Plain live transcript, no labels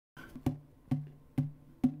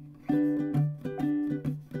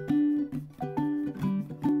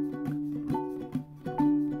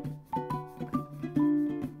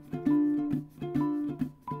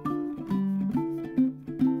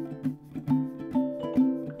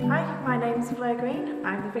Hi, my name's Fleur.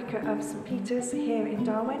 I'm the Vicar of St Peter's here in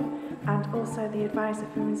Darwen and also the Advisor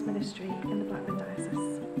for Women's Ministry in the Blackburn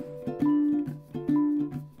Diocese.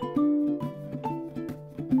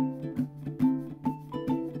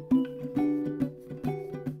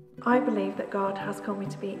 I believe that God has called me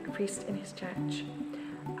to be a priest in His church,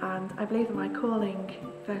 and I believe that my calling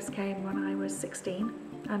first came when I was 16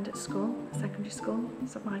 and at school, secondary school,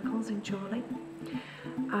 St Michael's in Chorley,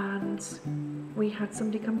 and we had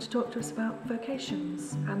somebody come to talk to us about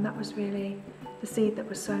vocations, and that was really the seed that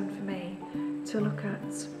was sown for me to look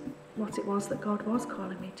at what it was that God was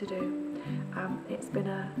calling me to do. It's been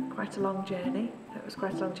quite a long journey. It was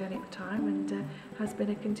quite a long journey at the time, and has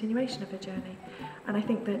been a continuation of a journey. And I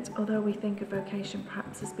think that although we think of vocation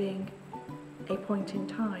perhaps as being a point in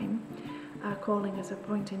time, calling as a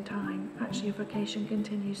point in time, actually a vocation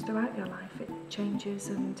continues throughout your life. It changes,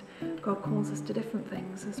 and God calls us to different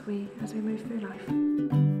things as we move through life.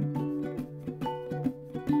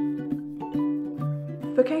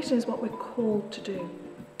 Vocation is what we're called to do.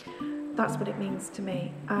 That's what it means to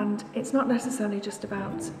me, and it's not necessarily just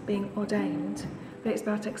about being ordained, but it's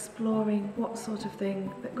about exploring what sort of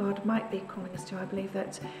thing that God might be calling us to. I believe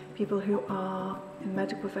that people who are in the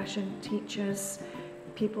medical profession, teachers,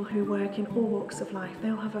 people who work in all walks of life, they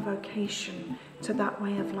all have a vocation to that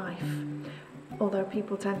way of life. Although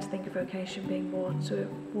people tend to think of vocation being more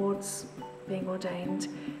towards being ordained,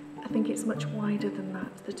 I think it's much wider than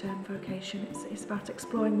that, the term vocation. It's about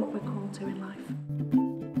exploring what we're called to in life.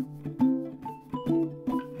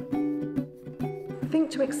 I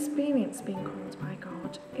think to experience being called by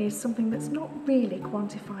God is something that's not really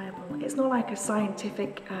quantifiable. It's not like a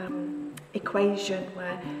scientific equation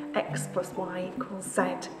where X plus Y equals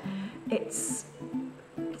Z. It's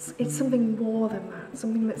something more than that,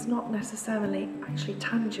 something that's not necessarily actually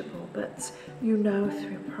tangible, but you know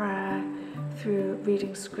through prayer, through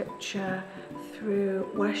reading scripture, through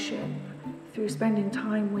worship, through spending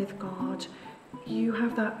time with God. You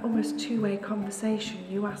have that almost two-way conversation.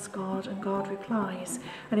 You ask God and God replies,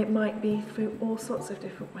 and it might be through all sorts of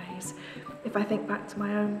different ways. If I think back to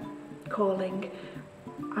my own calling,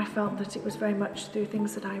 I felt that it was very much through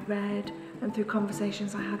things that I read and through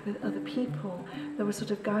conversations I had with other people that were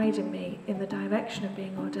sort of guiding me in the direction of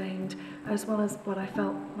being ordained, as well as what I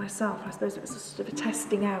felt myself. I suppose it was sort of a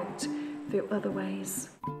testing out through other ways.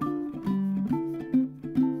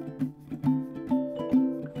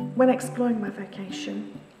 When exploring my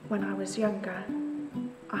vocation, when I was younger,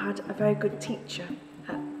 I had a very good teacher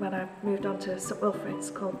when I moved on to St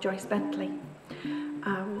Wilfrid's called Joyce Bentley.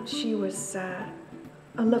 She was a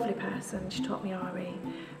lovely person. She taught me RE,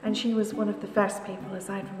 and she was one of the first people,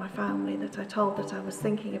 aside from my family, that I told that I was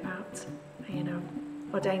thinking about,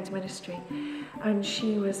 ordained ministry. And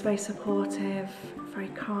she was very supportive, very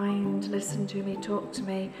kind, listened to me, talked to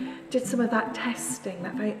me, did some of that testing,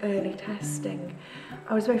 that very early testing.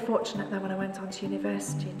 I was very fortunate then when I went on to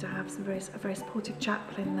university to have a very supportive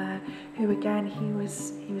chaplain there, who again, he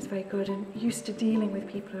was very good and used to dealing with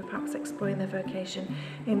people who were perhaps exploring their vocation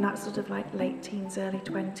in that sort of like late teens, early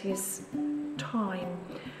 20s time.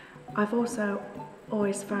 I've also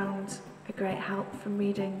always found a great help from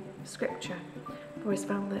reading scripture. I've always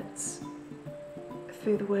found that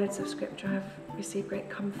through the words of scripture I've received great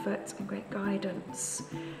comfort and great guidance,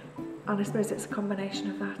 and I suppose it's a combination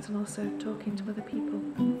of that and also talking to other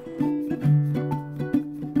people.